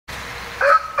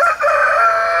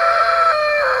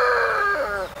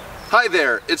Hi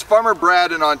there, it's Farmer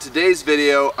Brad, and on today's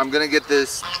video I'm going to get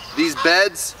these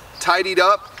beds tidied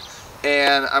up,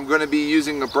 and I'm going to be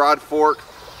using a Broadfork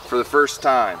for the first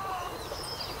time.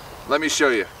 Let me show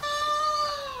you.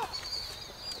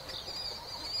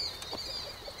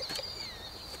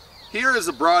 Here is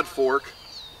a Broadfork.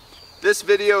 This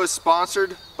video is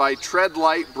sponsored by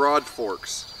Treadlite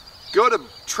Broadforks. Go to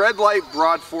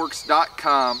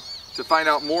treadlitebroadforks.com to find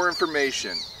out more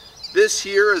information. This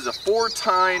here is a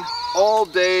 4-tine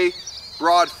all-day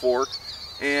Broadfork,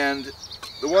 and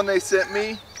the one they sent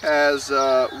me has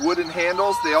wooden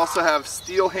handles. They also have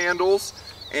steel handles,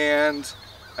 and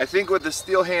I think with the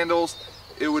steel handles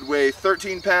it would weigh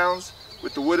 13 pounds.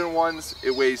 With the wooden ones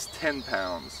it weighs 10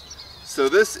 pounds. So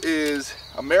this is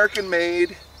American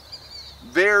made,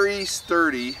 very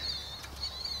sturdy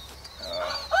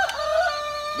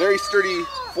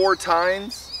 4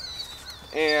 tines,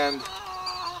 and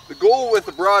the goal with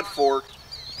the Broadfork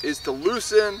is to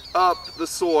loosen up the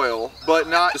soil but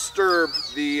not disturb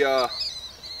the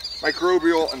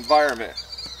microbial environment.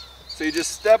 So you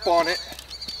just step on it,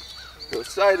 go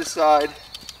side to side,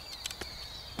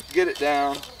 get it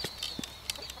down,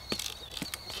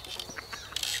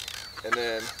 and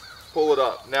then pull it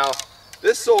up. Now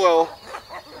this soil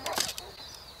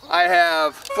I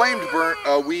have flamed burnt,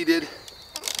 weeded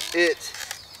it,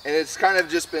 and it's kind of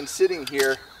just been sitting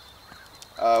here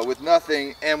with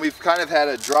nothing, and we've kind of had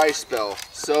a dry spell,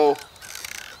 so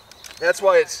that's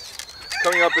why it's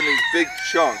coming up in these big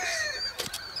chunks.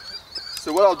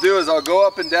 So what I'll do is I'll go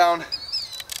up and down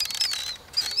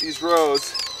these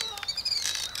rows,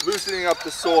 loosening up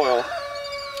the soil.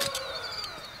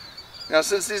 Now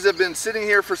since these have been sitting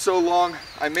here for so long,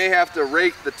 I may have to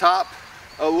rake the top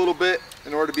a little bit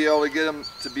in order to be able to get them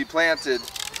to be planted,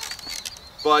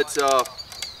 but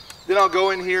then I'll go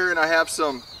in here and I have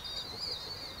some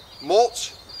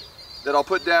mulch that I'll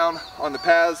put down on the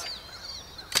paths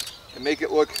and make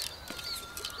it look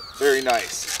very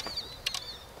nice.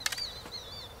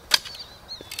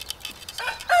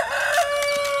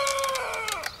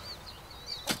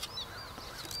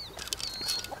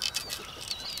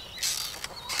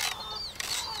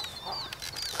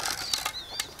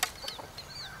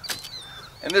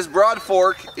 And this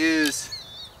Broadfork is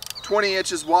 20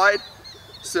 inches wide,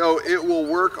 so it will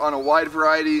work on a wide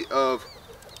variety of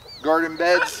garden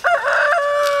beds,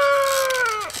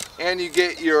 and you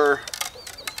get your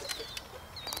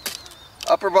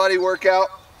upper body workout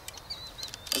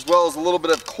as well as a little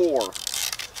bit of core.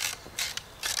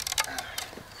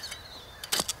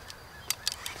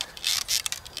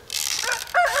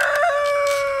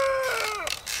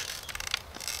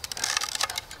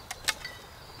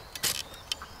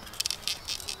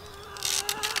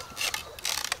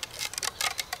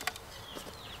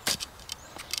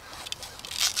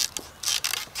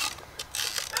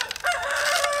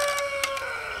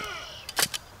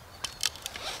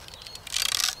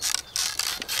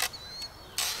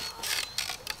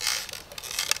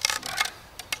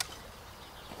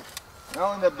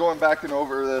 I'll end up going back and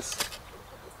over this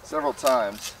several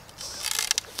times.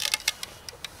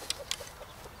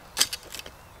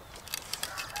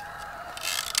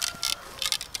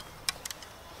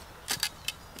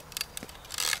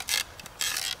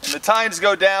 And the tines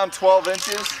go down 12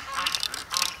 inches.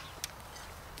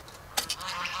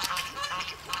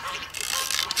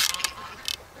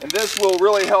 And this will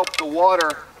really help the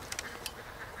water,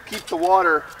 keep the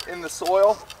water in the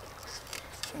soil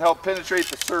and help penetrate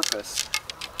the surface.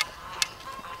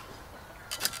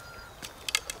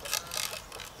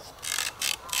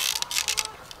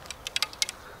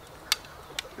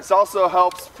 This also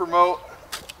helps promote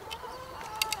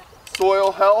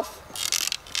soil health.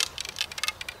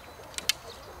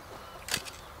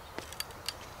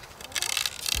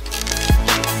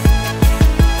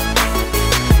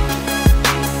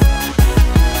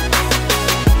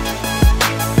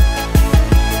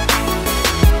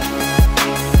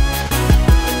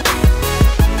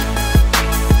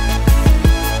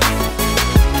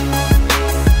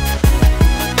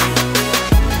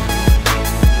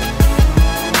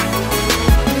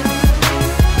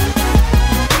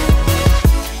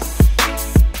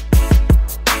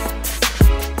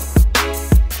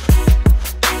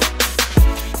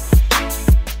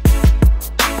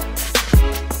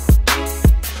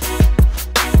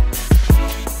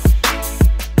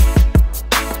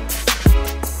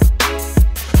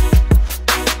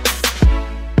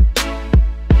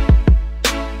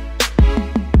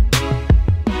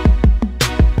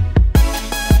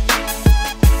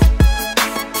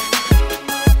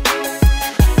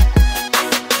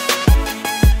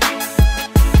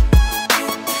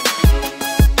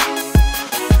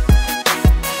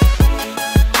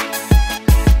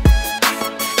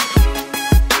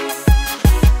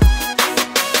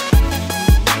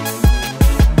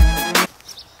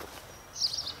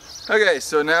 Okay,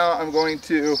 so now I'm going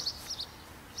to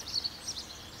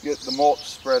get the mulch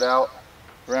spread out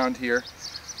around here.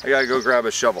 I gotta go grab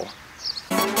a shovel.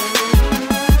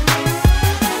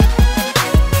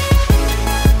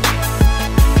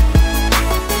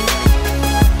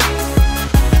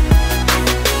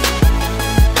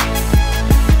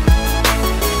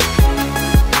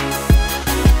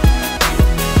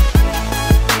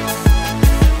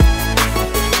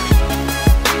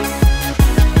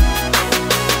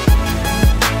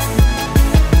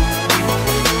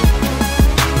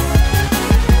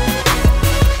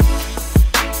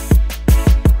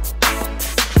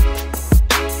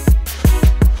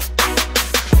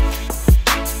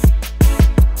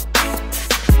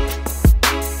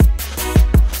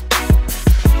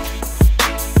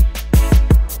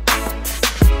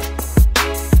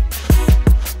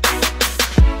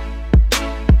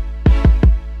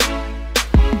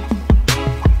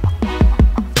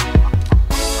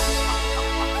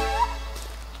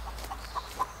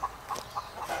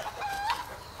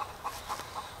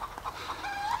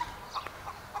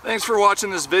 Thanks for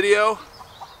watching this video.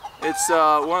 It's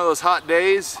one of those hot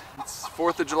days. It's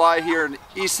 4th of July here in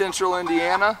East Central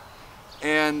Indiana,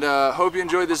 and hope you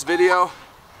enjoyed this video.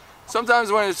 Sometimes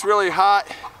when it's really hot,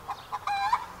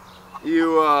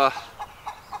 it's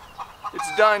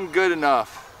done good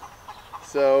enough.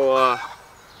 So I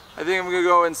think I'm gonna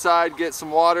go inside, get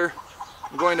some water.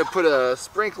 I'm going to put a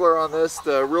sprinkler on this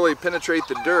to really penetrate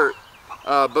the dirt.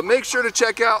 But make sure to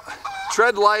check out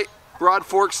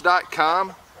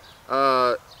TreadliteBroadforks.com.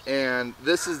 And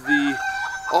this is the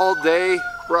all-day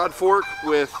broadfork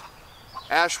with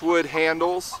ashwood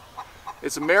handles.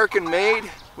 It's American made,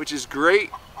 which is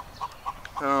great.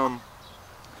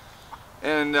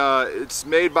 It's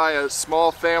made by a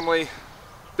small family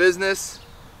business,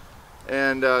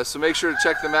 and so make sure to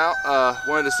check them out.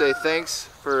 Wanted to say thanks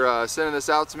for sending this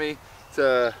out to me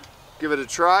to give it a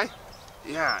try.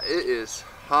 Yeah, it is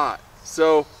hot.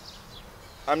 So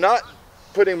I'm not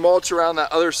putting mulch around that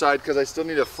other side because I still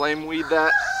need to flame weed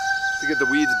that to get the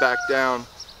weeds back down,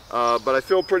 but I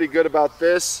feel pretty good about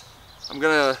this. I'm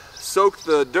gonna soak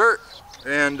the dirt,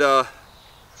 and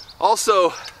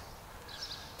also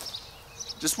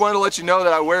just wanted to let you know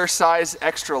that I wear size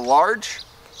extra large,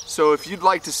 so if you'd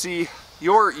like to see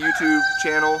your YouTube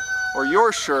channel or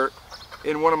your shirt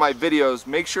in one of my videos,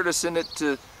 make sure to send it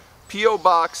to P.O.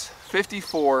 Box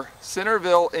 54,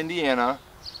 Centerville, Indiana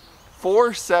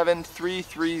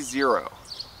 47330.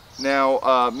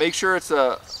 Now make sure it's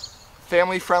a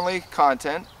family-friendly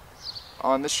content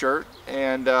on the shirt,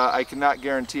 and I cannot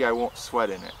guarantee I won't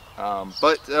sweat in it.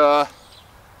 But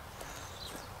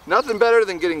nothing better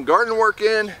than getting garden work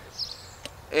in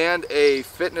and a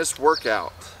fitness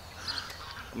workout.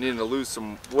 I'm needing to lose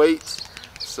some weight,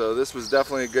 so this was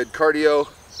definitely a good cardio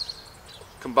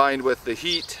combined with the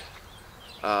heat.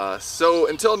 So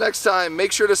until next time,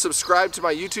 make sure to subscribe to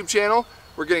my YouTube channel.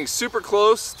 We're getting super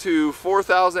close to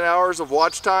 4,000 hours of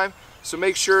watch time, so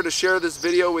make sure to share this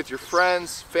video with your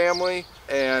friends, family,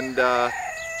 and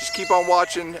just keep on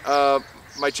watching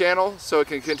my channel so it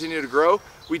can continue to grow.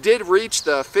 We did reach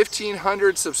the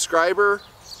 1,500 subscriber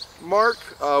mark,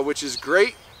 which is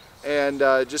great, and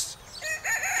just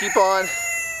keep on.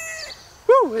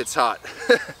 Woo, it's hot.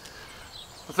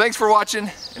 Well, thanks for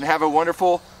watching, and have a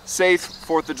wonderful, safe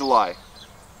 4th of July.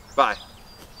 Bye.